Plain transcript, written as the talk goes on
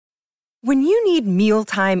When you need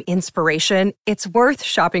mealtime inspiration, it's worth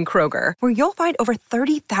shopping Kroger, where you'll find over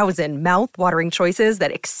 30,000 mouth-watering choices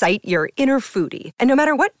that excite your inner foodie. And no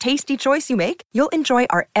matter what tasty choice you make, you'll enjoy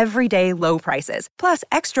our everyday low prices, plus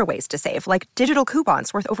extra ways to save, like digital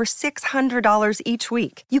coupons worth over $600 each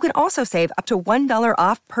week. You can also save up to $1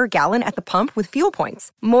 off per gallon at the pump with fuel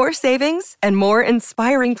points. More savings and more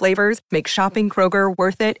inspiring flavors make shopping Kroger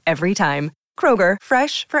worth it every time. Kroger,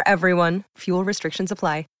 fresh for everyone. Fuel restrictions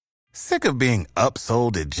apply. Sick of being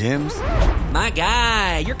upsold at gyms? My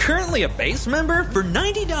guy, you're currently a base member? For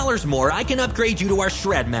 $90 more, I can upgrade you to our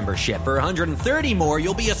Shred membership. For $130 more,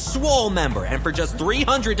 you'll be a Swole member. And for just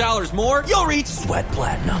 $300 more, you'll reach Sweat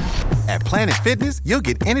Platinum. At Planet Fitness, you'll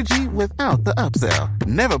get energy without the upsell.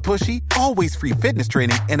 Never pushy, always free fitness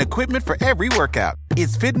training and equipment for every workout.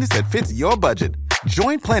 It's fitness that fits your budget.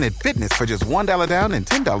 Join Planet Fitness for just $1 down and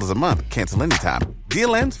 $10 a month. Cancel anytime.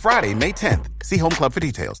 Deal ends Friday, May 10th. See Home Club for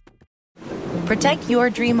details. Protect your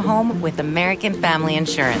dream home with American Family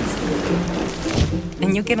Insurance.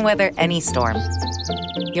 And you can weather any storm.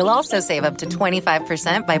 You'll also save up to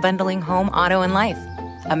 25% by bundling home, auto, and life.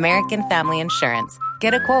 American Family Insurance.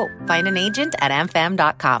 Get a quote. Find an agent at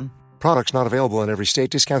amfam.com. Products not available in every state.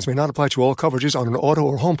 Discounts may not apply to all coverages on an auto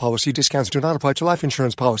or home policy. Discounts do not apply to life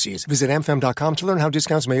insurance policies. Visit amfam.com to learn how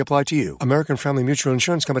discounts may apply to you. American Family Mutual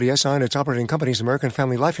Insurance Company, SI, and its operating companies, American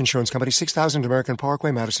Family Life Insurance Company, 6000 American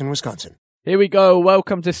Parkway, Madison, Wisconsin. Here we go.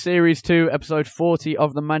 Welcome to Series 2, Episode 40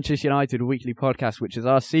 of the Manchester United Weekly Podcast, which is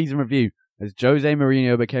our season review, as Jose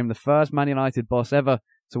Mourinho became the first Man United boss ever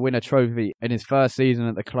to win a trophy in his first season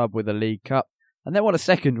at the club with a League Cup, and then won a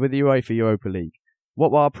second with the UEFA Europa League.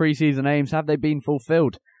 What were our pre-season aims? Have they been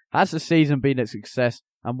fulfilled? Has the season been a success?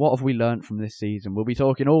 And what have we learnt from this season? We'll be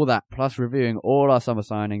talking all that, plus reviewing all our summer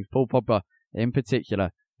signings, Paul Pogba in particular.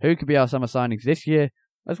 Who could be our summer signings this year?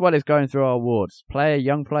 As well as going through our awards, player,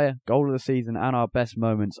 young player, goal of the season, and our best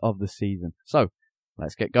moments of the season. So,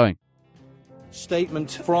 let's get going.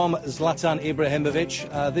 Statement from Zlatan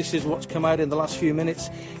Ibrahimovic. This is what's come out in the last few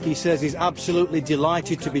minutes. He says he's absolutely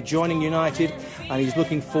delighted to be joining United and he's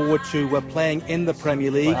looking forward to playing in the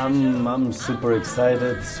Premier League. I'm super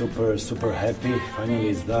excited, super happy. Finally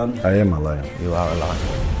it's done. I am alive. You are alive.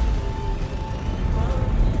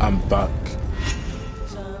 I'm back.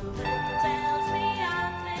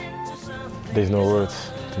 There's no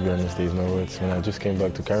words, to be honest, there's no words. When I just came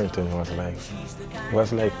back to Carrington, it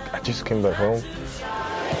was like I just came back home.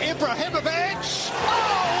 Ibrahimovic!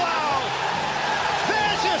 Oh, wow!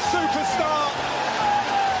 There's your superstar!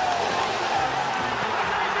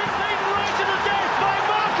 He's been right to the death by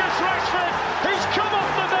Marcus Rashford, who's come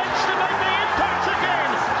off the bench to make the impact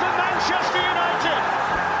again for Manchester United.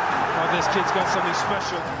 Oh, this kid's got something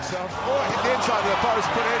special himself. Oh, hit the inside of the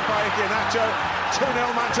post, put in by Iheanacho. 2-0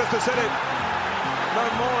 Manchester City. No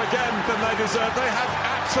more again than they deserve. They have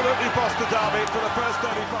absolutely bossed the derby for the first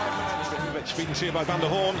 35 minutes. Beaten here by Van der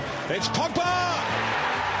Horn. It's Pogba!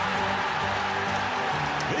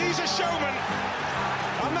 He's a showman,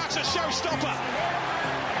 and that's a showstopper.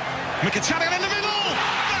 Mkhitaryan in the middle!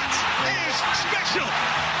 That is special!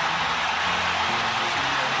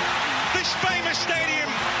 This famous stadium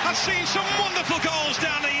has seen some wonderful goals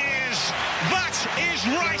down the years. That is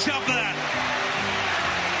right up there.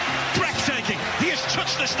 Breathtaking. He has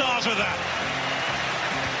touched the stars with that.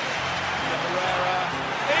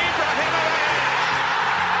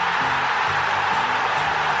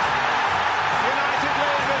 United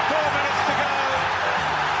lead with 4 minutes to go.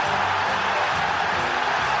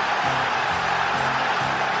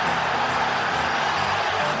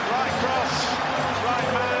 Right cross, right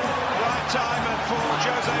man, right time, and for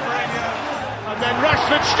Jose Mourinho. And then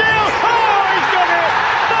Rashford still. Oh, he's got it!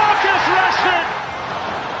 Marcus Rashford!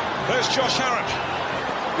 There's Josh Harrop.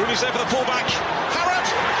 Rooney's there for the pullback. Harrop!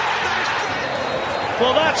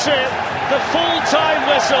 Well, that's it. The full-time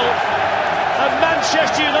whistle. And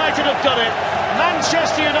Manchester United have done it.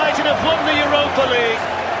 Manchester United have won the Europa League.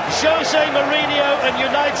 Jose Mourinho and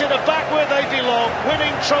United are back where they belong,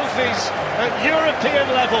 winning trophies at European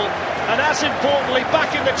level. And as importantly,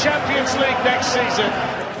 back in the Champions League next season.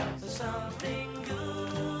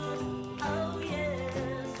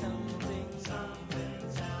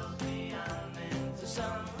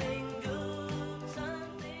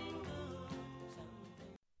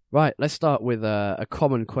 Right, let's start with a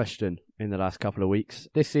common question in the last couple of weeks.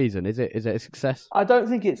 This season, is it a success? I don't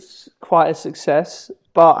think it's quite a success,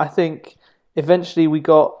 but I think eventually we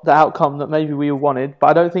got the outcome that maybe we all wanted. But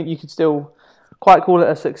I don't think you could still quite call it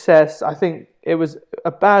a success. I think it was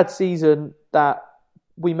a bad season that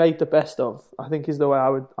we made the best of, I think is the way I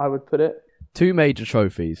would put it. Two major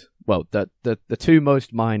trophies. Well, the two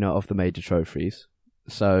most minor of the major trophies.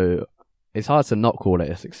 So it's hard to not call it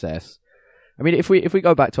a success. I mean, if we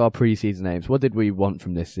go back to our pre-season aims, what did we want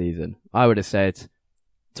from this season? I would have said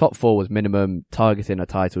top 4 was minimum. Targeting a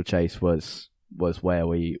title chase was where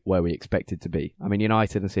we expected to be. I mean,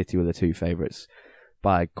 United and City were the 2 favourites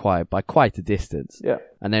by quite a distance. Yeah.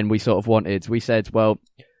 And then we said, well,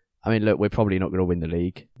 I mean, look, we're probably not going to win the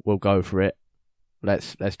league. We'll go for it.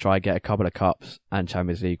 Let's try get a couple of cups and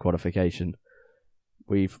Champions League qualification.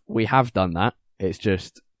 We have done that. It's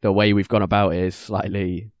just the way we've gone about it is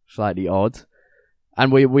slightly odd.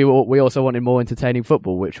 And we also wanted more entertaining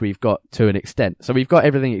football, which we've got to an extent. So we've got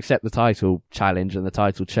everything except the title challenge and the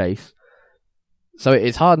title chase. So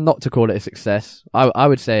it's hard not to call it a success. I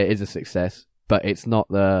would say it is a success, but it's not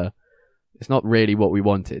really what we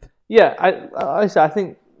wanted. Yeah, I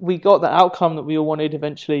think we got the outcome that we all wanted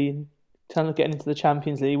eventually in terms of getting into the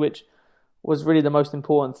Champions League, which was really the most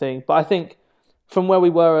important thing. But I think from where we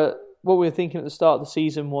were, what we were thinking at the start of the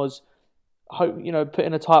season was, put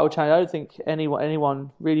in a title challenge. I don't think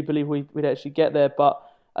anyone really believed we'd actually get there, but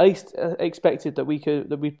at least expected that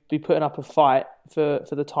we'd be putting up a fight for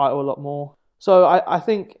the title a lot more. So I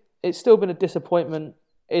think it's still been a disappointment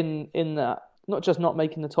in that, not just not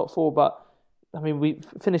making the top 4, but I mean we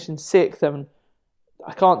finished in 6th, and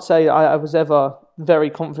I can't say I was ever very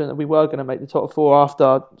confident that we were going to make the top 4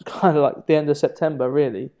 after kind of like the end of September,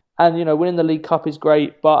 really. And winning the League Cup is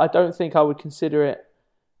great, but I don't think I would consider it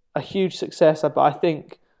a huge success, but I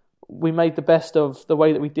think we made the best of the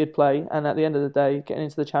way that we did play, and at the end of the day, getting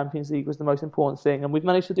into the Champions League was the most important thing, and we've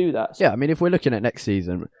managed to do that. So. Yeah, I mean, if we're looking at next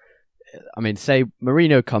season, I mean, say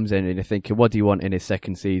Mourinho comes in and you're thinking, what do you want in his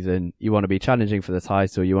second season? You want to be challenging for the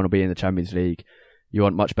title, you want to be in the Champions League, you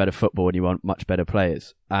want much better football, and you want much better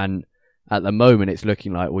players. And at the moment, it's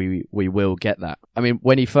looking like we will get that. I mean,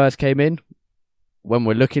 when he first came in, when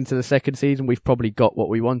we're looking to the second season, we've probably got what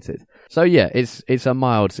we wanted. So yeah, it's a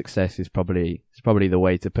mild success is probably the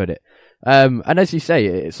way to put it. And as you say,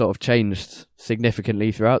 it sort of changed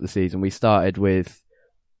significantly throughout the season. We started with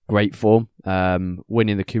great form,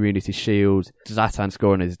 winning the Community Shield, Zlatan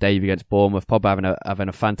scoring his debut against Bournemouth, Pogba having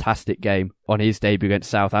a fantastic game on his debut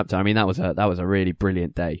against Southampton. I mean, that was a really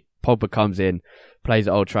brilliant day. Pogba comes in, plays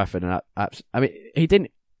at Old Trafford, and I mean, he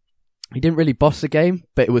didn't really boss the game,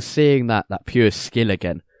 but it was seeing that pure skill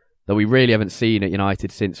again that we really haven't seen at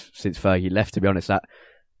United since Fergie left, to be honest. That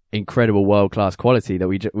incredible world-class quality that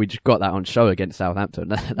we just got that on show against Southampton.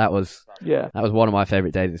 That was one of my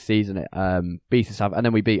favourite days of the season. Beat us, and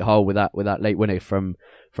then we beat Hull with that late winner from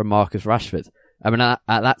Marcus Rashford. I mean, at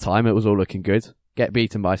that time it was all looking good. Get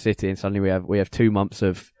beaten by City, and suddenly we have 2 months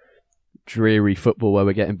of dreary football where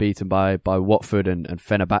we're getting beaten by Watford and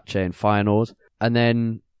Fenerbahce in finals, and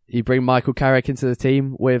then you bring Michael Carrick into the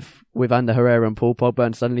team with Ander Herrera and Paul Pogba,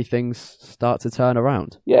 and suddenly things start to turn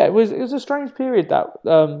around. Yeah, it was a strange period that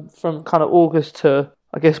from kind of August to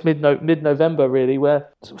I guess mid-November really, where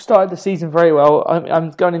we started the season very well.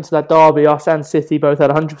 I'm going into that derby. Us and City both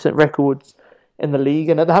had 100% records in the league,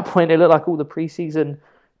 and at that point it looked like all the pre-season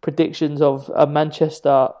predictions of a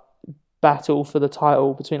Manchester battle for the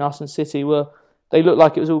title between us and City they looked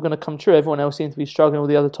like it was all going to come true. Everyone else seemed to be struggling. All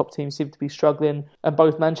the other top teams seemed to be struggling. And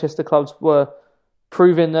both Manchester clubs were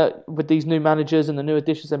proving that with these new managers and the new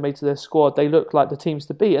additions they made to their squad, they looked like the teams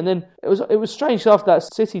to beat. And then it was strange after that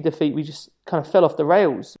City defeat, we just kind of fell off the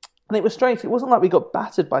rails. And it was strange. It wasn't like we got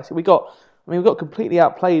battered by City. We got completely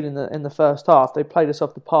outplayed in the first half. They played us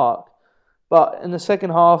off the park. But in the second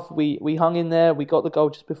half, we hung in there. We got the goal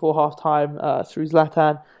just before half-time through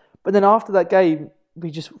Zlatan. But then after that game, we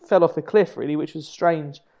just fell off the cliff, really, which was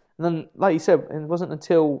strange. And then, like you said, it wasn't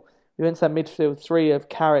until we went to that midfield 3 of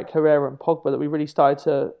Carrick, Herrera and Pogba that we really started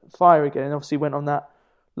to fire again. And obviously went on that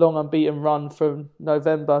long unbeaten run from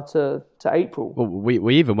November to April. Well,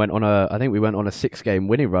 we even went on I think we went on a 6-game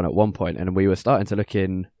winning run at one point, and we were starting to look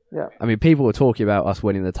in. Yeah. I mean, people were talking about us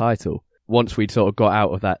winning the title once we'd sort of got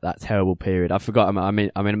out of that terrible period. I forgot.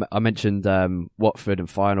 I mentioned Watford and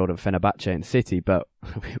Feyenoord and Fenerbahce and City, but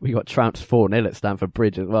we got trounced 4-0 at Stamford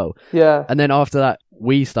Bridge as well. Yeah. And then after that,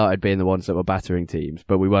 we started being the ones that were battering teams,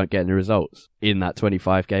 but we weren't getting the results in that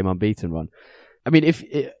 25-game unbeaten run. I mean, if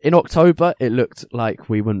in October it looked like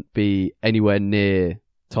we wouldn't be anywhere near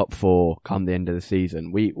top 4 come the end of the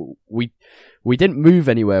season. We didn't move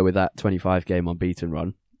anywhere with that 25-game unbeaten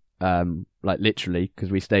run. Like literally, because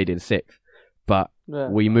we stayed in 6th, but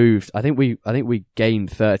we moved. I think we gained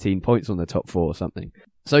 13 points on the top 4 or something.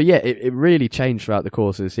 So yeah, it really changed throughout the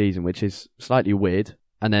course of the season, which is slightly weird.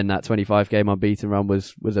 And then that 25-game unbeaten run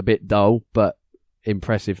was a bit dull, but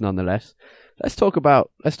impressive nonetheless. Let's talk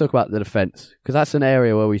about the defence, because that's an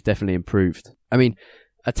area where we've definitely improved. I mean,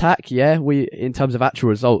 attack, yeah, in terms of actual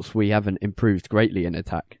results, we haven't improved greatly in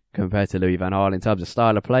attack. compared to Louis van Gaal in terms of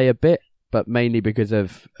style of play a bit, but mainly because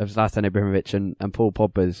of Zlatan Ibrahimovic and Paul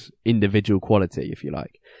Pogba's individual quality, if you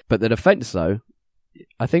like. But the defence, though,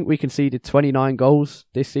 I think we conceded 29 goals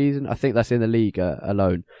this season. I think that's in the league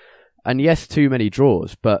alone. And yes, too many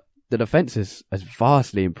draws, but the defence has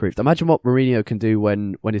vastly improved. Imagine what Mourinho can do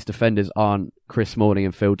when his defenders aren't Chris Smalling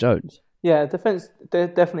and Phil Jones. Yeah, defence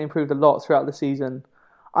definitely improved a lot throughout the season.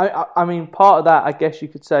 I mean, part of that, I guess you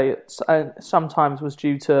could say, sometimes was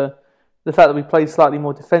due to the fact that we played slightly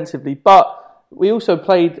more defensively, but we also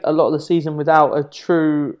played a lot of the season without a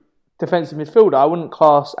true defensive midfielder. I wouldn't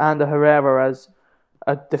class Ander Herrera as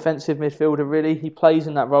a defensive midfielder, really. He plays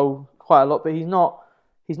in that role quite a lot, but he's not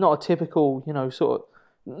a typical, sort of,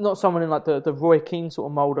 not someone in like the Roy Keane sort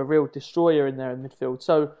of mould, a real destroyer in there in midfield.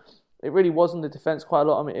 So it really wasn't the defence quite a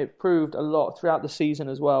lot. I mean, it proved a lot throughout the season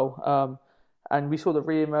as well. And we saw the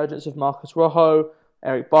re-emergence of Marcus Rojo,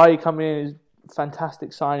 Eric Bailly coming in, is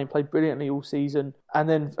fantastic signing, played brilliantly all season. And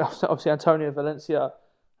then obviously Antonio Valencia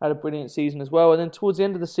had a brilliant season as well. And then towards the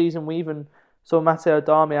end of the season, we even saw Matteo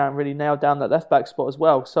Darmian really nail down that left-back spot as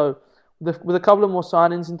well. So with a couple of more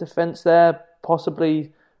signings in defence there,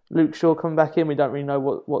 possibly Luke Shaw coming back in, we don't really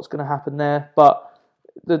know what's going to happen there. But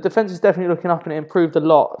the defence is definitely looking up, and it improved a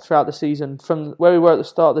lot throughout the season. From where we were at the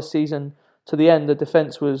start of the season to the end, the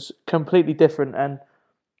defence was completely different. And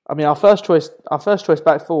I mean, our first choice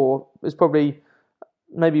back four is probably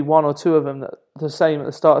maybe one or two of them that the same at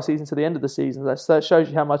the start of the season to the end of the season. That shows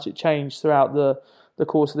you how much it changed throughout the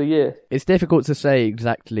course of the year. It's difficult to say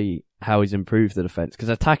exactly how he's improved the defence, because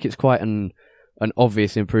attack is quite an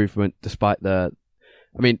obvious improvement despite the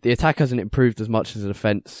attack hasn't improved as much as the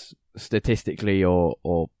defence statistically or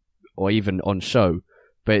even on show,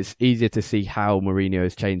 but it's easier to see how Mourinho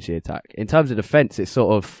has changed the attack. In terms of defence, it's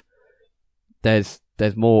sort of there's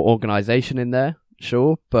more organisation in there,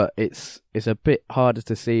 sure, but it's a bit harder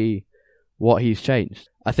to see what he's changed.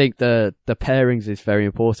 I think the pairings is very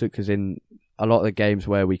important, because in a lot of the games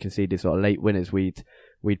where we conceded sort of late winners, we'd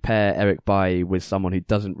pair Eric Bailly with someone who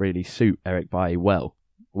doesn't really suit Eric Bailly well,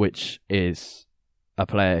 which is a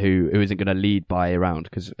player who isn't going to lead Bailly around.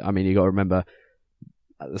 Because, I mean, you got to remember,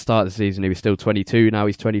 at the start of the season, he was still 22, now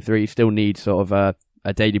he's 23, still needs sort of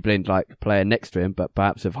a Daley Blind-like player next to him, but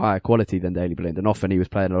perhaps of higher quality than Daley Blind. And often he was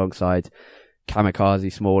playing alongside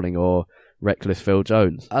Kamikaze Smalling or reckless Phil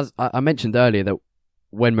Jones. As I mentioned earlier, that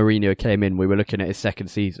when Mourinho came in, we were looking at his second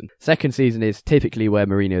season. Second season is typically where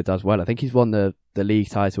Mourinho does well. I think he's won the league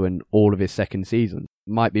title in all of his second seasons.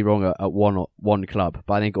 Might be wrong at one club,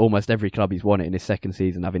 but I think almost every club he's won it in his second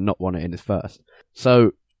season, having not won it in his first.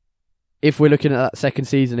 So if we're looking at that second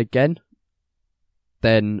season again,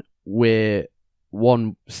 then we're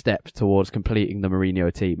one step towards completing the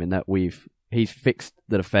Mourinho team, in that he's fixed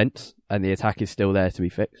the defence and the attack is still there to be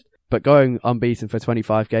fixed. But going unbeaten for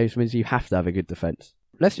 25 games means you have to have a good defence.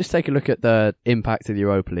 Let's just take a look at the impact of the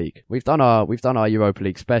Europa League. We've done our Europa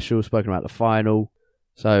League special, spoken about the final,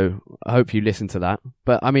 so I hope you listened to that.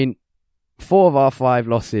 But I mean, 4 of our 5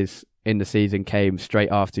 losses in the season came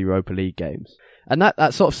straight after Europa League games, and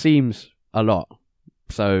that sort of seems a lot.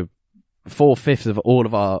 So 4/5 of all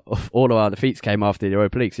of our defeats came after the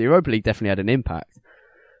Europa League. So the Europa League definitely had an impact.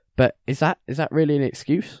 But is that really an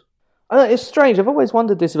excuse? It's strange. I've always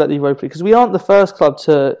wondered this about the Europa League, because we aren't the first club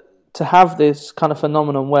to have this kind of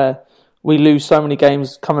phenomenon where we lose so many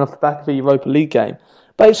games coming off the back of a Europa League game.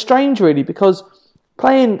 But it's strange, really, because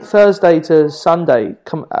playing Thursday to Sunday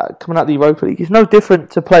coming out of the Europa League is no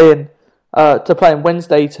different to playing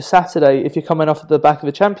Wednesday to Saturday if you're coming off the back of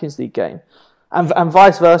a Champions League game, and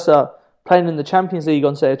vice versa. Playing in the Champions League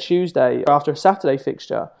on, say, a Tuesday after a Saturday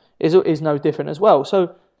fixture is no different as well.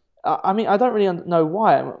 So, I mean, I don't really know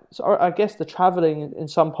why. So I guess the travelling in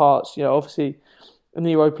some parts, obviously in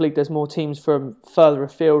the Europa League, there's more teams from further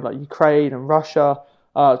afield, like Ukraine and Russia,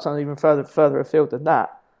 something even further afield than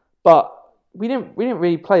that. But we didn't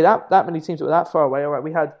really play that many teams that were that far away. All right,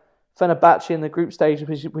 we had Fenerbahce in the group stage,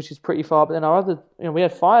 which is pretty far, but then our other, we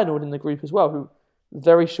had Feyenoord in the group as well, who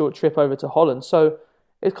very short trip over to Holland. So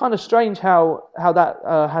it's kind of strange how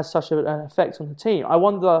that has such an effect on the team.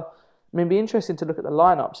 It'd be interesting to look at the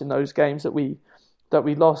lineups in those games that we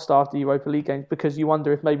lost after the Europa League games, because you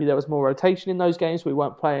wonder if maybe there was more rotation in those games. We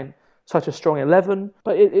weren't playing such a strong 11.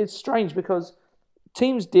 But it's strange, because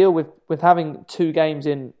teams deal with having 2 games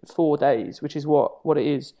in 4 days, which is what it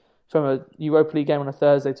is, from a Europa League game on a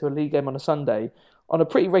Thursday to a league game on a Sunday, on a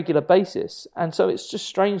pretty regular basis. And so it's just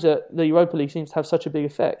strange that the Europa League seems to have such a big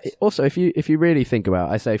effect. Also, if you really think about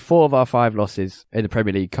it, I say 4 of our 5 losses in the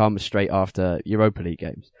Premier League come straight after Europa League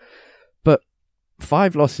games. But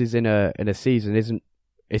 5 losses in a season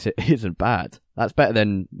isn't bad. That's better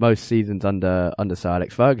than most seasons under Sir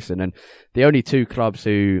Alex Ferguson. And the only two clubs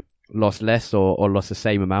who lost less or lost the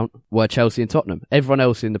same amount were Chelsea and Tottenham. Everyone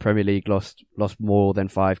else in the Premier League lost more than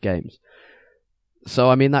 5 games. So,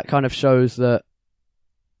 I mean, that kind of shows that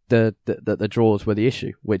the draws were the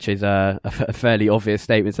issue, which is a fairly obvious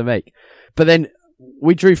statement to make. But then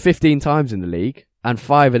we drew 15 times in the league, and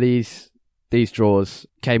 5 of these draws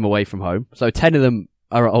came away from home. So 10 of them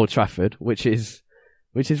are at Old Trafford, which is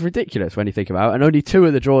ridiculous when you think about it. And only 2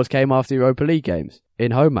 of the draws came after Europa League games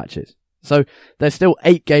in home matches. So there's still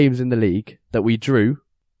 8 games in the league that we drew,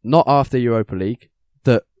 not after Europa League,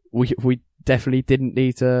 that we definitely didn't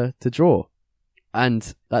need to draw.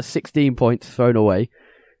 And that's 16 points thrown away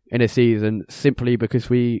in a season simply because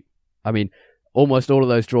almost all of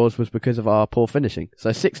those draws was because of our poor finishing.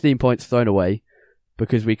 So 16 points thrown away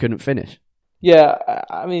because we couldn't finish. Yeah,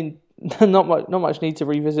 I mean, not much need to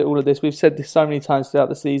revisit all of this. We've said this so many times throughout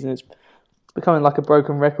the season. It's becoming like a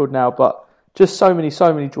broken record now, but just so many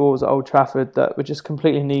draws at Old Trafford that were just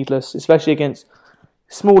completely needless, especially against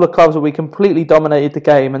smaller clubs where we completely dominated the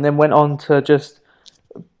game and then went on to just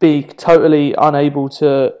be totally unable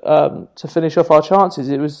to finish off our chances.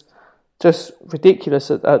 It was just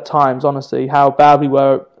ridiculous at times, honestly, how bad we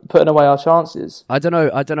were putting away our chances. I don't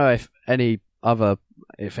know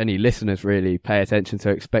if any listeners really pay attention to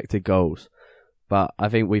expected goals, but I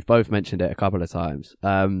think we've both mentioned it a couple of times.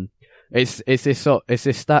 It's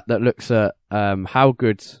this stat that looks at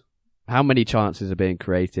how many chances are being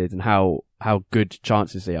created and how good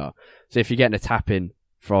chances they are. So if you're getting a tap in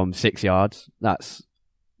from 6 yards, that's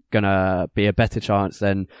gonna be a better chance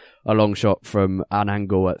than a long shot from an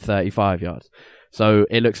angle at 35 yards. So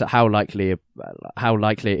it looks at how likely it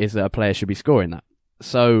is that a player should be scoring that.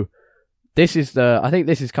 So I think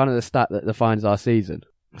this is kind of the stat that defines our season.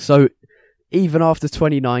 So even after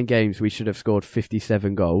 29 games, we should have scored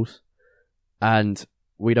 57 goals, and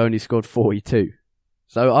we'd only scored 42.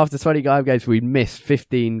 So after 25 games, we missed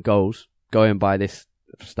 15 goals going by this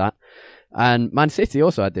stat. And Man City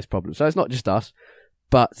also had this problem. So it's not just us.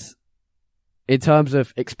 But in terms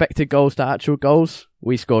of expected goals to actual goals,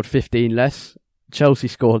 we scored 15 less. Chelsea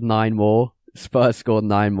scored 9 more. Spurs scored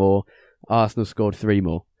 9 more. Arsenal scored 3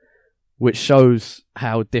 more, which shows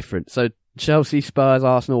how different. So Chelsea, Spurs,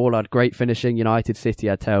 Arsenal all had great finishing. United, City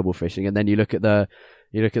had terrible finishing. And then you look at the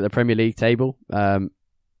Premier League table,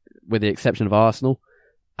 with the exception of Arsenal,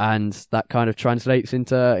 and that kind of translates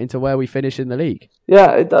into where we finish in the league.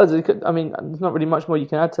 Yeah, it does. There's not really much more you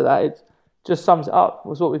can add to that. It just sums it up.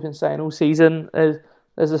 Was what we've been saying all season. There's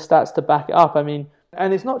the stats to back it up. I mean,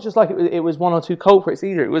 and it's not just like it was 1 or 2 culprits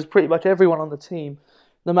either. It was pretty much everyone on the team.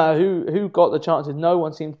 No matter who got the chances, no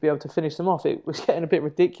one seemed to be able to finish them off. It was getting a bit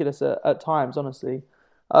ridiculous at times, honestly.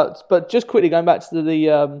 But just quickly going back to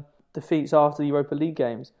the defeats after the Europa League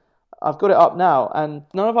games, I've got it up now, and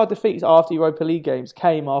none of our defeats after Europa League games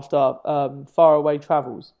came after far-away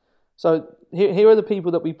travels. So here are the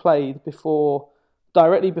people that we played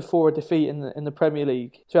directly before a defeat in the Premier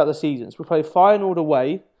League throughout the seasons. We played Feyenoord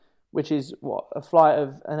away, which is a flight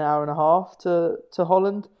of an hour and a half to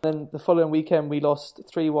Holland. Then the following weekend we lost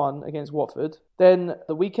 3-1 against Watford. Then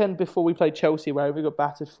the weekend before we played Chelsea, where we got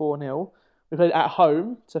battered 4-0. We played at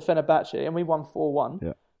home to Fenerbahce and we won 4-1.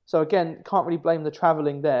 Yeah. So again, can't really blame the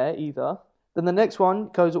travelling there either. Then the next one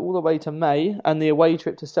goes all the way to May and the away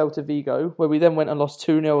trip to Celta Vigo, where we then went and lost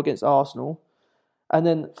 2-0 against Arsenal. And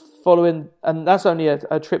then and that's only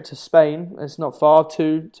a trip to Spain. It's not far,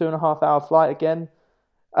 2.5 hour flight again.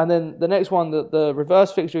 And then the next one, the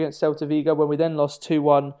reverse fixture against Celta Vigo, when we then lost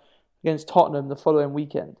 2-1 against Tottenham the following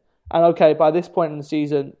weekend. And okay, by this point in the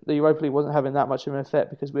season, the Europa League wasn't having that much of an effect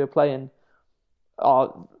because we were playing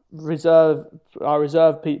our reserve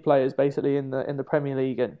players basically in the Premier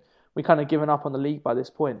League, and we kind of given up on the league by this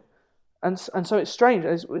point. And so it's strange.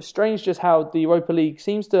 It's strange just how the Europa League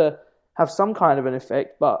seems to have some kind of an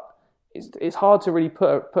effect, but it's hard to really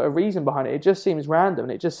put a reason behind it. It just seems random,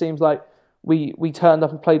 and it just seems like we turned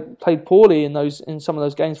up and played poorly in some of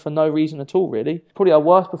those games for no reason at all, really. Probably our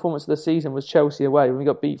worst performance of the season was Chelsea away when we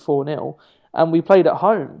got beat 4-0. And we played at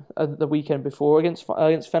home the weekend before against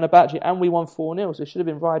Fenerbahce, and we won 4-0, so it should have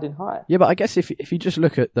been riding high. Yeah, but I guess if you just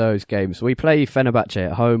look at those games, we play Fenerbahce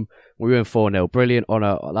at home, we win 4-0, brilliant.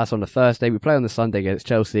 That's on a Thursday. We play on the Sunday against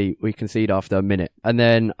Chelsea, we concede after a minute. And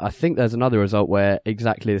then I think there's another result where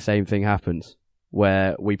exactly the same thing happens,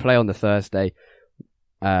 where we play on the Thursday,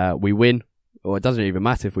 we win, or it doesn't even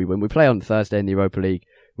matter if we win. We play on the Thursday in the Europa League,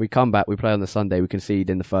 we come back, we play on the Sunday, we concede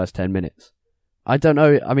in the first 10 minutes. I don't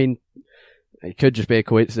know, I mean, it could just be a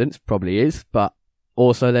coincidence, probably is, but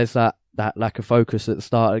also there's that that lack of focus at the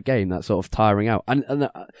start of the game, that sort of tiring out. And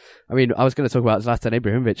I mean, I was going to talk about Zlatan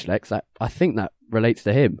Ibrahimovic, Lex. I think that relates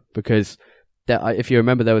to him because if you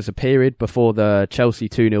remember, there was a period before the Chelsea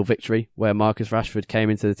 2-0 victory where Marcus Rashford came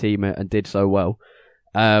into the team and did so well,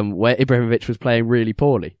 where Ibrahimovic was playing really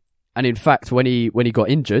poorly. And in fact, when he got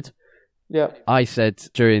injured, I said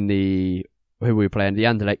during who we were playing, the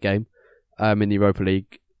Anderlecht game in the Europa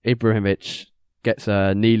League, Ibrahimovic gets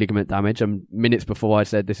a knee ligament damage, and minutes before I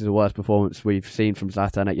said this is the worst performance we've seen from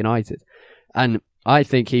Zlatan at United. And I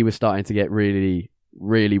think he was starting to get really,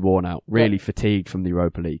 really worn out, really fatigued from the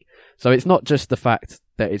Europa League. So it's not just the fact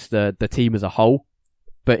that it's the team as a whole,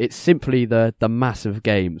 but it's simply the massive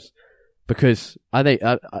games. Because I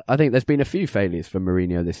think there's been a few failures from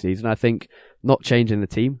Mourinho this season. I think not changing the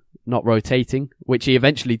team, not rotating, which he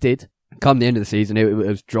eventually did. Come the end of the season, it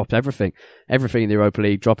was drop everything in the Europa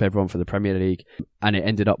League, drop everyone for the Premier League, and it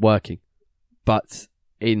ended up working. But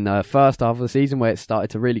in the first half of the season, where it started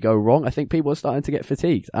to really go wrong, I think people were starting to get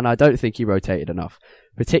fatigued, and I don't think he rotated enough.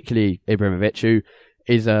 Particularly Ibrahimovic, who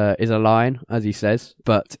is a lion, as he says,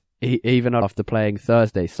 but even after playing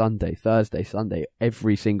Thursday, Sunday,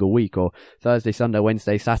 every single week, or Thursday, Sunday,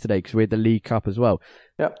 Wednesday, Saturday, because we had the League Cup as well.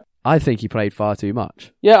 Yep. I think he played far too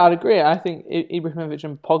much. Yeah, I'd agree. I think Ibrahimovic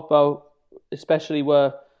and Pogba especially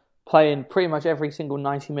were playing pretty much every single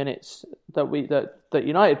 90 minutes that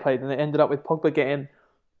United played, and it ended up with Pogba getting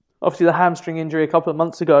obviously the hamstring injury a couple of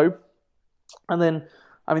months ago. And then,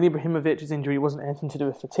 I mean, Ibrahimovic's injury wasn't anything to do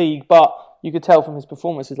with fatigue, but you could tell from his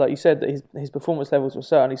performances, like you said, that his performance levels were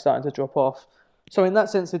certainly starting to drop off. So in that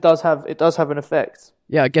sense, it does have an effect.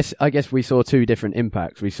 Yeah, I guess we saw two different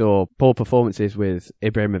impacts. We saw poor performances with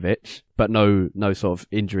Ibrahimovic, but no sort of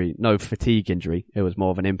injury, no fatigue injury. It was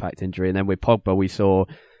more of an impact injury. And then with Pogba, we saw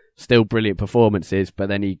still brilliant performances, but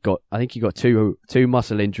then he got two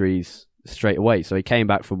muscle injuries straight away. So he came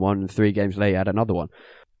back from one, and 3 games later had another one.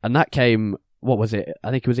 And that came, what was it? I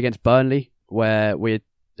think it was against Burnley, where we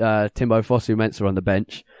had Timbo Fosu-Mensah on the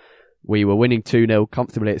bench. We were winning 2-0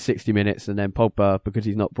 comfortably at 60 minutes, and then Pogba, because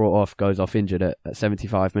he's not brought off, goes off injured at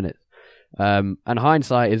 75 minutes. And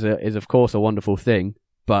hindsight is of course a wonderful thing,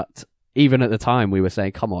 but even at the time we were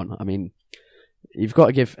saying, come on, I mean, you've got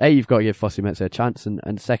to give Fosu-Mensah a chance,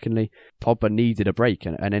 and secondly, Pogba needed a break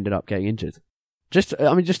and ended up getting injured. Just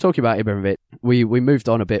talking about Ibrahimovic, we moved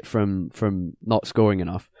on a bit from not scoring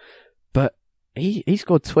enough, but he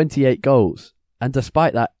scored 28 goals, and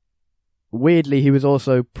despite that, weirdly, he was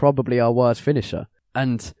also probably our worst finisher.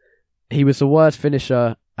 And he was the worst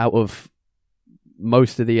finisher out of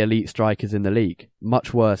most of the elite strikers in the league.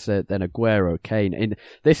 Much worse than Aguero, Kane.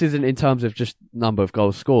 This isn't in terms of just number of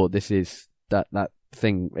goals scored. This is that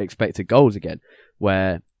thing, expected goals again,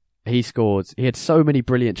 where he had so many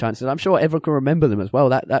brilliant chances. I'm sure everyone can remember them as well.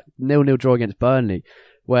 That 0-0 draw against Burnley,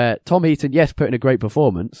 where Tom Heaton, yes, put in a great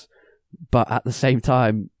performance, but at the same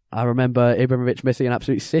time, I remember Ibrahimovic missing an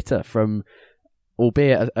absolute sitter from,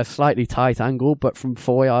 albeit a slightly tight angle, but from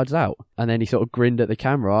 4 yards out. And then he sort of grinned at the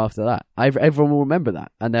camera after that. Everyone will remember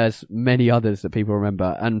that. And there's many others that people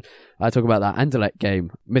remember. And I talk about that Anderlecht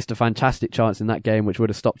game. Missed a fantastic chance in that game, which would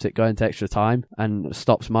have stopped it going to extra time and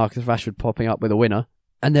stops Marcus Rashford popping up with a winner.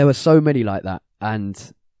 And there were so many like that.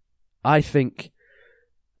 And I think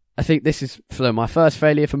this is my first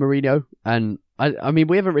failure for Mourinho. And I mean,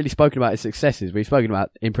 we haven't really spoken about his successes. We've spoken about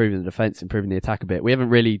improving the defence, improving the attack a bit. We haven't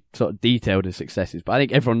really sort of detailed his successes, but I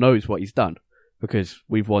think everyone knows what he's done because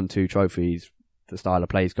we've won 2 trophies. The style of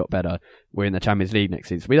play's got better. We're in the Champions League next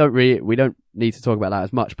season. We don't need to talk about that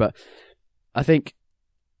as much, but I think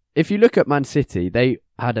if you look at Man City, they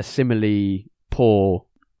had a similarly poor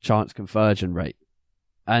chance conversion rate.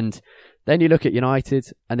 And then you look at United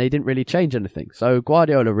and they didn't really change anything. So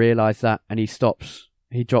Guardiola realised that and he drops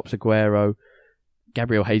Aguero.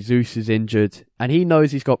 Gabriel Jesus is injured, and he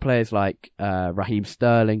knows he's got players like Raheem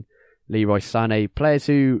Sterling, Leroy Sané, players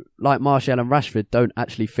who, like Martial and Rashford, don't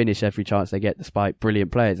actually finish every chance they get despite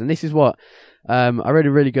brilliant players. And this is what I read a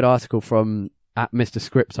really good article from @Mr.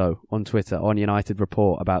 Scripto on Twitter on United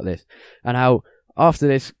Report about this, and how after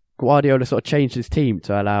this Guardiola sort of changed his team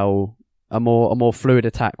to allow a more fluid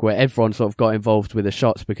attack where everyone sort of got involved with the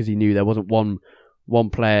shots because he knew there wasn't one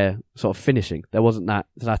player sort of finishing. There wasn't that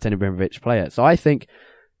Zlatan Ibrahimovic player. So I think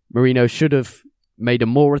Mourinho should have made a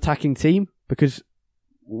more attacking team because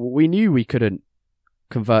we knew we couldn't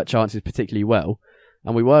convert chances particularly well,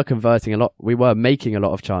 and we were converting a lot. We were making a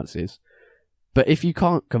lot of chances. But if you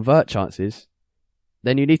can't convert chances,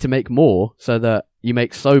 then you need to make more so that you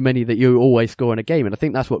make so many that you always score in a game. And I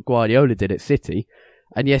think that's what Guardiola did at City.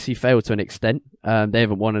 And yes, he failed to an extent. They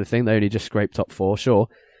haven't won anything. They only just scraped top 4, sure.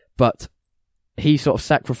 But he sort of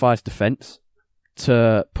sacrificed defence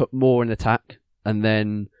to put more in attack, and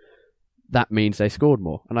then that means they scored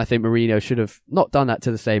more. And I think Mourinho should have not done that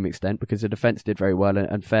to the same extent, because the defence did very well,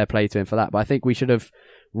 and fair play to him for that. But I think we should have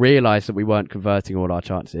realised that we weren't converting all our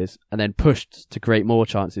chances and then pushed to create more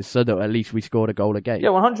chances so that at least we scored a goal a game. Yeah,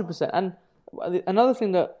 100%. And another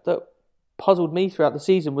thing that puzzled me throughout the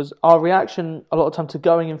season was our reaction a lot of time to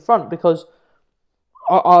going in front, because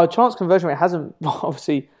our chance conversion rate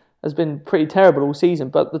has been pretty terrible all season,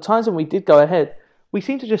 but the times when we did go ahead, we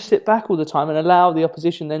seemed to just sit back all the time and allow the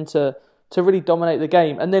opposition then to really dominate the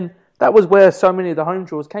game. And then that was where so many of the home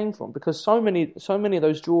draws came from, because so many of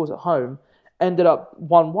those draws at home ended up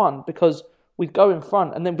 1-1, because we'd go in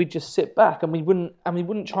front and then we'd just sit back and we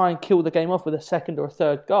wouldn't try and kill the game off with a second or a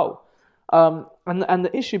third goal. And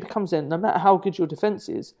the issue becomes then, no matter how good your defence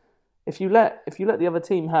is, if you let the other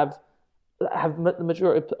team have the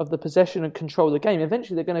majority of the possession and control the game,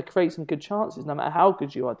 eventually they're going to create some good chances, no matter how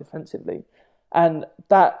good you are defensively. And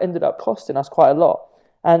that ended up costing us quite a lot.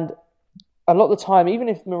 And a lot of the time, even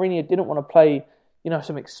if Mourinho didn't want to play,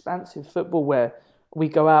 some expansive football where we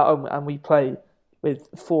go out and we play with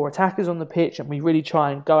 4 attackers on the pitch and we really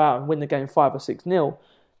try and go out and win the game 5 or 6-0,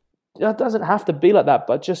 it doesn't have to be like that,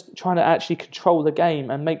 but just trying to actually control the game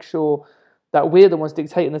and make sure that we're the ones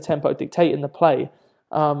dictating the tempo, dictating the play.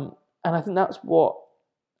 And I think that's what,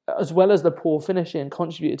 as well as the poor finishing,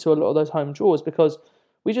 contributed to a lot of those home draws, because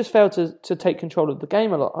we just failed to take control of the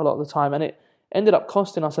game a lot of the time, and it ended up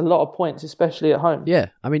costing us a lot of points, especially at home. Yeah,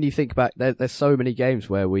 I mean, you think back, there's so many games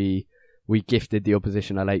where we gifted the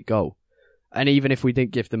opposition a late goal. And even if we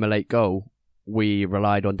didn't gift them a late goal, we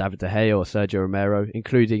relied on David De Gea or Sergio Romero,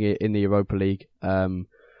 including it in the Europa League,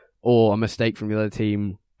 or a mistake from the other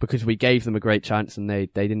team because we gave them a great chance and they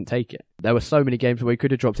didn't take it. There were so many games where we could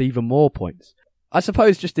have dropped even more points. I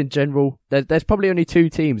suppose just in general, there's probably only 2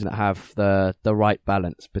 teams that have the right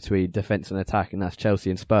balance between defence and attack, and that's Chelsea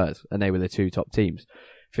and Spurs, and they were the 2 top teams.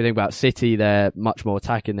 If you think about City, they're much more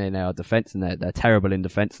attacking than they are defence, and they're terrible in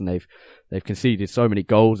defence, and they've conceded so many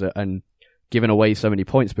goals and given away so many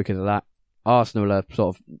points because of that. Arsenal are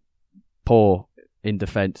sort of poor in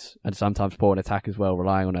defence and sometimes poor in attack as well,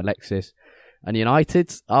 relying on Alexis. And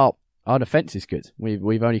United, our defence is good.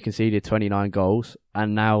 We've only conceded 29 goals,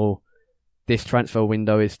 and now this transfer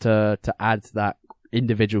window is to add that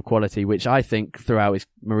individual quality, which I think throughout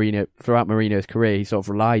Mourinho's career, he sort of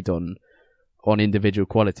relied on individual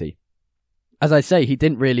quality. As I say, he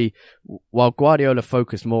didn't really, while Guardiola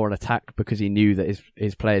focused more on attack because he knew that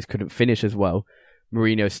his players couldn't finish as well,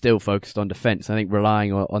 Mourinho still focused on defence. I think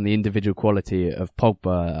relying on the individual quality of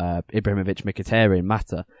Pogba, Ibrahimovic, Mkhitaryan,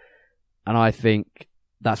 Mata. And I think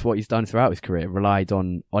that's what he's done throughout his career, relied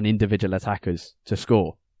on individual attackers to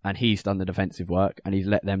score. And he's done the defensive work and he's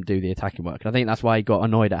let them do the attacking work. And I think that's why he got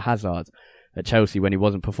annoyed at Hazard at Chelsea when he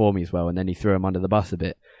wasn't performing as well, and then he threw him under the bus a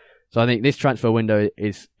bit. So I think this transfer window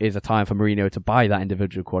is a time for Mourinho to buy that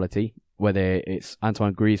individual quality, whether it's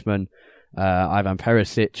Antoine Griezmann, Ivan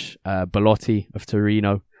Perisic, Belotti of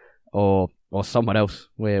Torino, or someone else.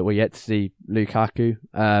 We're yet to see Lukaku.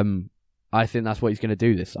 I think that's what he's going to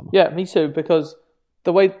do this summer. Yeah, me too, because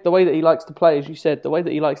the way that he likes to play, as you said, the way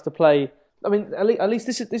that he likes to play, I mean, at least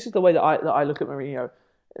this is the way that I look at Mourinho.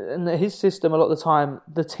 And his system, a lot of the time,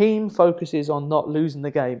 the team focuses on not losing the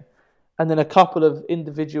game, and then a couple of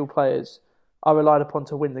individual players are relied upon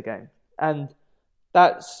to win the game. And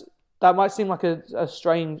that might seem like a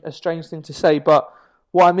strange thing to say, but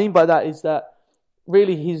what I mean by that is that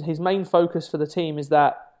really his main focus for the team is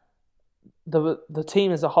that the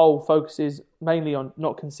team as a whole focuses mainly on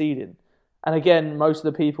not conceding. And again, most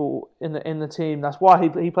of the people in the team, that's why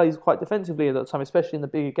he plays quite defensively at that time, especially in the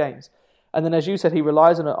bigger games. And then, as you said, he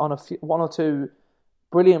relies on one or two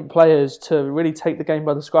brilliant players to really take the game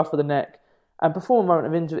by the scruff of the neck and perform a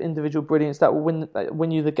moment of individual brilliance that will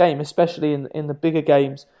win you the game, especially in the bigger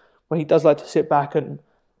games where he does like to sit back and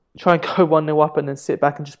try and go 1-0 up and then sit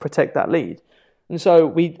back and just protect that lead. And so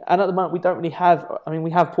at the moment we don't really have. I mean,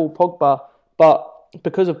 we have Paul Pogba, but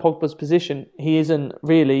because of Pogba's position, he isn't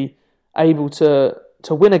really able to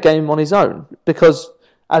win a game on his own, because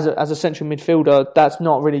as a central midfielder, that's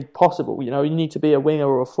not really possible. You need to be a winger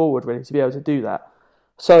or a forward really to be able to do that.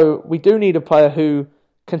 So we do need a player who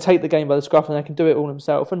can take the game by the scruff and they can do it all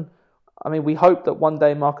himself. And I mean, we hope that one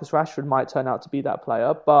day Marcus Rashford might turn out to be that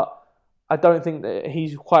player, but I don't think that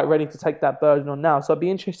he's quite ready to take that burden on now. So it'd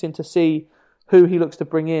be interesting to see who he looks to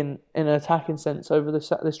bring in an attacking sense over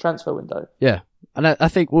this transfer window. Yeah, and I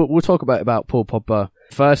think we'll talk about Paul Pogba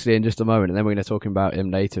firstly in just a moment, and then we're going to talk about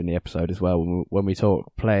him later in the episode as well when we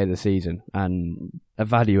talk player of the season and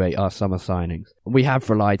evaluate our summer signings. We have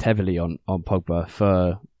relied heavily on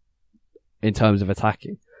Pogba in terms of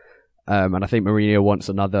attacking. And I think Mourinho wants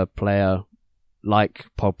another player like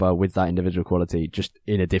Pogba with that individual quality, just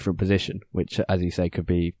in a different position, which, as you say, could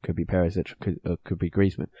be Perisic, could be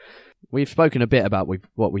Griezmann. We've spoken a bit about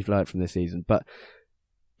what we've learned from this season, but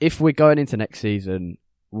if we're going into next season,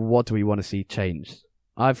 what do we want to see changed?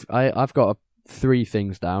 I've got 3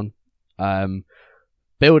 things down.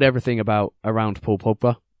 Build everything around Paul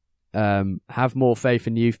Pogba. Have more faith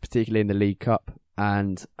in youth, particularly in the League Cup,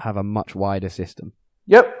 and have a much wider system.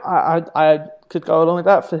 Yep, I could go along with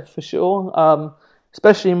that for sure.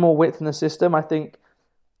 Especially more width in the system. I think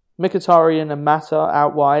Mkhitaryan and Mata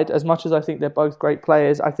out wide, as much as I think they're both great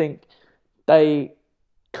players, I think they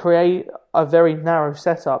create a very narrow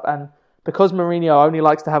setup. And because Mourinho only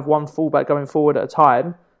likes to have one fullback going forward at a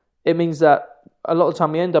time, it means that a lot of the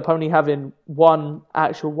time we end up only having one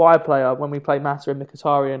actual wide player when we play Mata and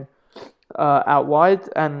Mkhitaryan out wide.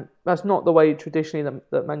 And that's not the way traditionally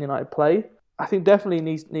that Man United play. I think definitely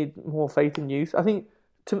need more faith in youth. I think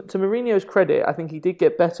to Mourinho's credit, I think he did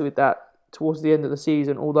get better with that towards the end of the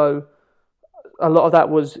season, although a lot of that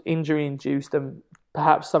was injury induced and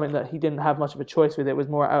perhaps something that he didn't have much of a choice with. It was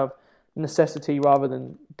more out of necessity rather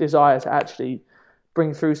than desire to actually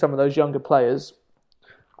bring through some of those younger players.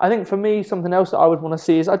 I think for me, something else that I would want to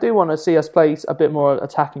see is I do want to see us play a bit more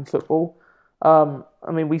attacking football.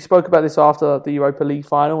 We spoke about this after the Europa League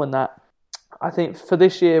final, and that I think for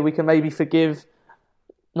this year we can maybe forgive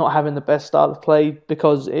not having the best style of play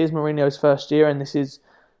because it is Mourinho's first year and this is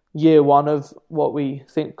year one of what we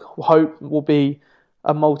hope will be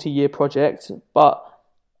a multi-year project. But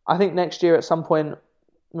I think next year at some point,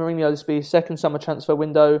 Mourinho will be his second summer transfer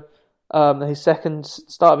window, his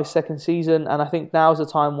start of his second season, and I think now's the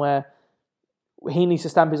time where he needs to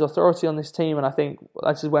stamp his authority on this team, and I think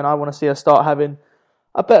this is when I want to see us start having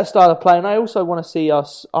a better style of play. And I also want to see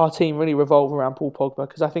our team really revolve around Paul Pogba,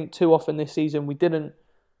 because I think too often this season we didn't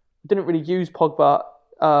really use Pogba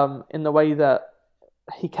in the way that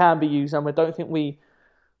he can be used, and I don't think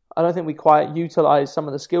we quite utilise some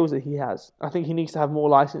of the skills that he has. I think he needs to have more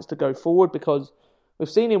licence to go forward, because we've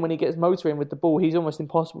seen him when he gets motoring with the ball, he's almost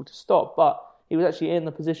impossible to stop, but he was actually in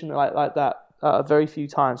the position like that a very few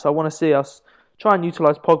times. So I want to see us try and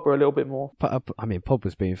utilise Pogba a little bit more.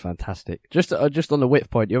 Pogba's been fantastic. Just on the width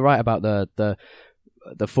point, you're right about the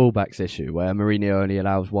fullbacks issue, where Mourinho only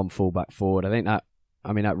allows one fullback forward. I think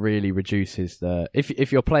that really reduces the...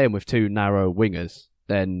 If you're playing with 2 narrow wingers,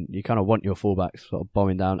 then you kind of want your fullbacks sort of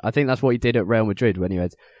bombing down. I think that's what he did at Real Madrid when he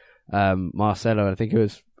had Marcelo, and I think it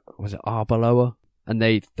was it Arbeloa? And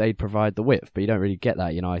they'd provide the width, but you don't really get that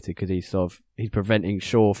at United, because he's preventing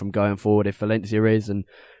Shaw from going forward if Valencia is, and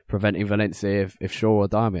preventing Valencia if Shaw or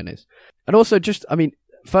Darmian is. And also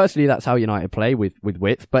firstly, that's how United play with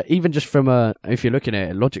width, but even just if you're looking at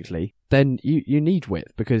it logically, then you need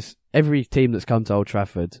width, because every team that's come to Old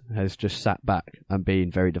Trafford has just sat back and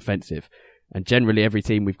been very defensive. And generally every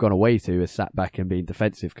team we've gone away to has sat back and been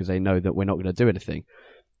defensive because they know that we're not going to do anything.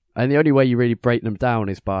 And the only way you really break them down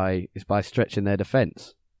is by stretching their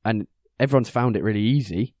defence. And everyone's found it really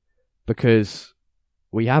easy because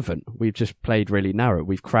we haven't. We've just played really narrow.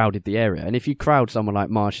 We've crowded the area. And if you crowd someone like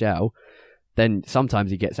Martial, then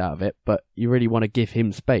sometimes he gets out of it, but you really want to give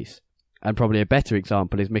him space. And probably a better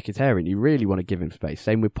example is Mkhitaryan. You really want to give him space.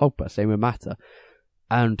 Same with Pogba, same with Mata.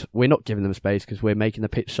 And we're not giving them space because we're making the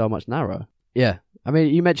pitch so much narrower. Yeah.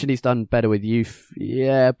 You mentioned he's done better with youth.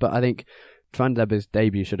 Yeah, but I think Tvandebe's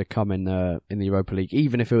debut should have come in the Europa League,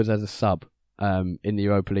 even if it was as a sub in the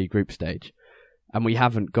Europa League group stage. And we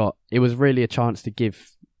haven't got... It was really a chance to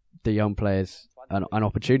give the young players an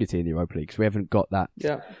opportunity in the Europa League, because we haven't got that.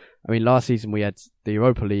 Yeah. Last season we had the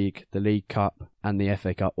Europa League, the League Cup, and the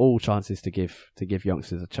FA Cup, all chances to give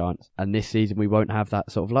youngsters a chance. And this season we won't have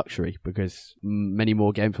that sort of luxury, because many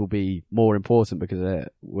more games will be more important because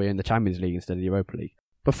we're in the Champions League instead of the Europa League.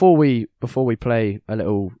 Before we play a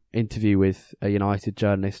little interview with a United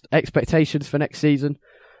journalist, expectations for next season.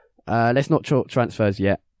 Let's not talk transfers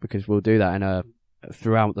yet, because we'll do that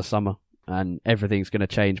throughout the summer, and everything's going to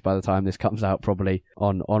change by the time this comes out, probably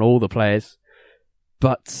on all the players.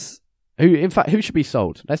 But who should be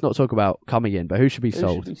sold? Let's not talk about coming in, but who should be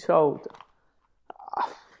sold? Who should be sold?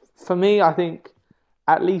 For me, I think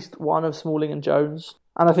at least one of Smalling and Jones.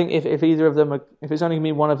 And I think if either of them, if it's only going to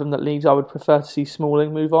be one of them that leaves, I would prefer to see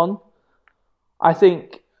Smalling move on. I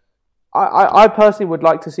think I personally would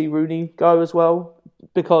like to see Rooney go as well,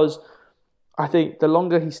 because I think the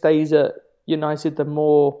longer he stays at United, the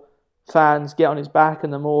more fans get on his back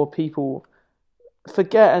and the more people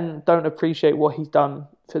forget and don't appreciate what he's done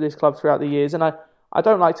for this club throughout the years. And I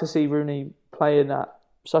don't like to see Rooney playing at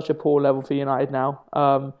such a poor level for United now.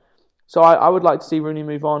 So I would like to see Rooney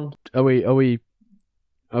move on. Are we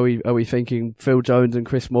Are we thinking Phil Jones and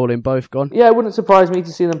Chris Smalling both gone? Yeah, it wouldn't surprise me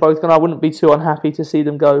to see them both gone. I wouldn't be too unhappy to see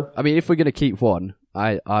them go. I mean, if we're going to keep one,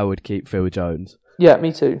 I would keep Phil Jones. Yeah,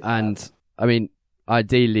 me too. And I mean,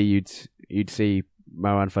 ideally you'd see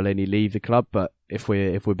Marouane Fellaini leave the club, but if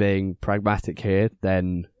we're being pragmatic here,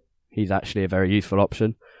 then he's actually a very useful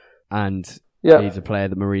option, and he's a player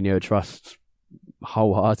that Mourinho trusts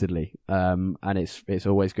wholeheartedly. And it's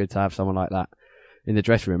always good to have someone like that in the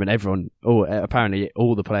dressing room. And apparently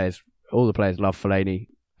all the players love Fellaini,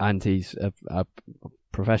 and he's a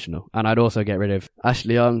professional. And I'd also get rid of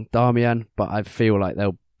Ashley Young, Darmian, but I feel like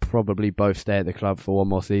they'll probably both stay at the club for one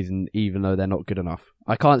more season, even though they're not good enough.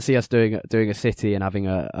 I can't see us doing a City and having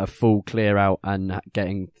a full clear out and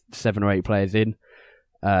getting 7 or 8 players in.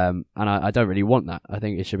 And I don't really want that. I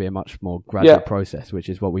think it should be a much more gradual process, which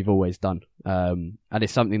is what we've always done. And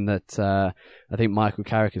it's something that I think Michael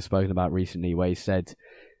Carrick has spoken about recently, where he said,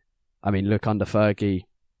 I mean, look, under Fergie,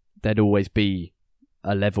 there'd always be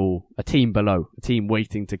a team below, a team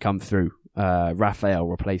waiting to come through. Raphael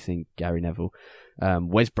replacing Gary Neville.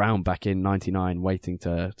 Wes Brown back in 99 waiting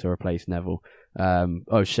to replace Neville.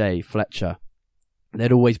 O'Shea, Fletcher.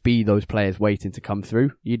 There'd always be those players waiting to come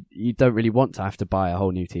through. You don't really want to have to buy a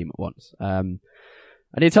whole new team at once. And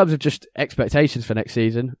in terms of just expectations for next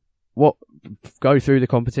season, go through the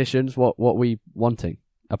competitions, what are we wanting?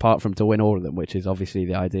 Apart from to win all of them, which is obviously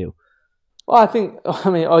the ideal. Well,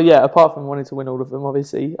 apart from wanting to win all of them,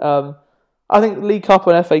 obviously. I think League Cup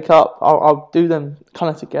and FA Cup, I'll do them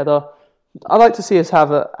kind of together. I'd like to see us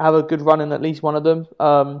have a good run in at least one of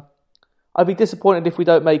them. I'd be disappointed if we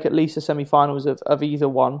don't make at least the semi-finals of either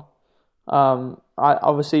one. I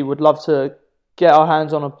obviously would love to get our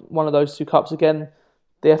hands on one of those 2 cups again,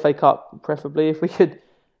 the FA Cup preferably, if we could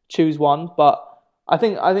choose one. But I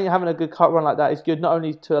think having a good cup run like that is good, not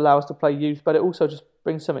only to allow us to play youth, but it also just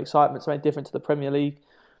brings some excitement, something different to the Premier League.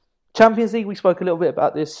 Champions League, we spoke a little bit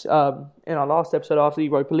about this in our last episode after the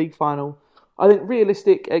Europa League final. I think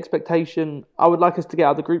realistic expectation, I would like us to get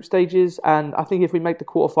out of the group stages, and I think if we make the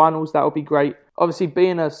quarterfinals, that would be great. Obviously,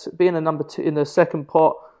 being a number 2 in the second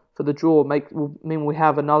pot for the draw will mean we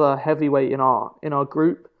have another heavyweight in our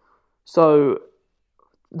group. So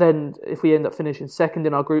then, if we end up finishing second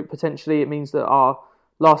in our group, potentially it means that our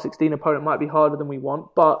last 16 opponent might be harder than we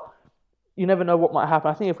want. But you never know what might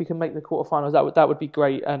happen. I think if we can make the quarterfinals, that would be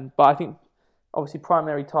great. But I think, obviously,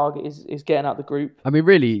 primary target is getting out the group. I mean,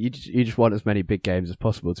 really, you just want as many big games as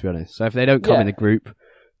possible, to be honest. So if they don't come in the group,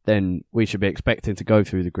 then we should be expecting to go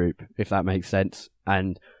through the group, if that makes sense.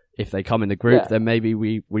 And if they come in the group, then maybe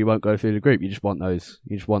we won't go through the group. You just want those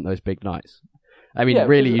big nights. I mean,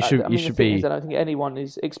 really, you should be. I don't think anyone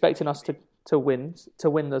is expecting us to win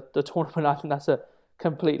the tournament. I think that's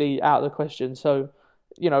completely out of the question. So,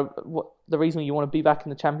 the reason you want to be back in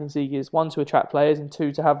the Champions League is 1, to attract players, and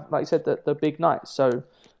 2, to have, like I said, the big nights. So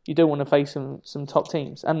you do want to face some top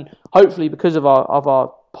teams, and hopefully because of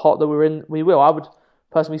our pot that we're in, we will. I would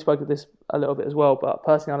personally spoke of this a little bit as well, but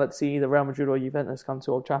personally I'd like to see either Real Madrid or Juventus come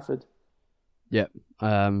to Old Trafford. Yeah,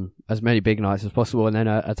 as many big nights as possible, and then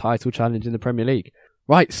a title challenge in the Premier League.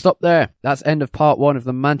 Right, stop there. That's end of part 1 of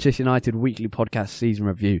the Manchester United Weekly Podcast season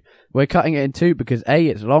review. We're cutting it in 2 because A,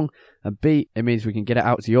 it's long, and B, it means we can get it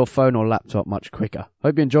out to your phone or laptop much quicker.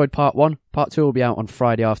 Hope you enjoyed part 1. Part 2 will be out on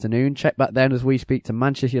Friday afternoon. Check back then as we speak to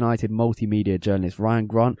Manchester United multimedia journalist Ryan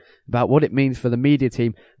Grant about what it means for the media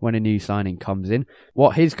team when a new signing comes in,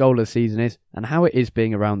 what his goal of the season is, and how it is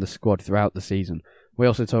being around the squad throughout the season. We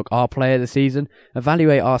also talk our player of the season,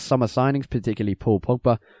 evaluate our summer signings, particularly Paul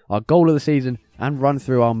Pogba, our goal of the season, and run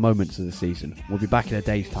through our moments of the season. We'll be back in a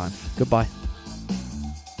day's time. Goodbye.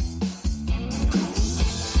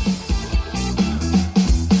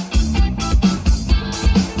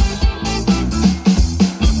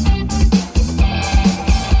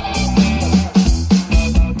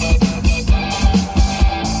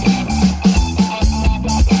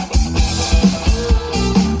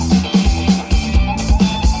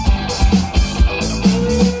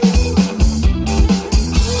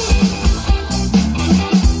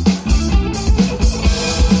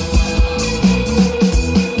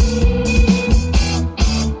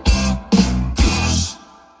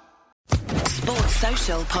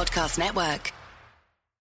 Podcast Network.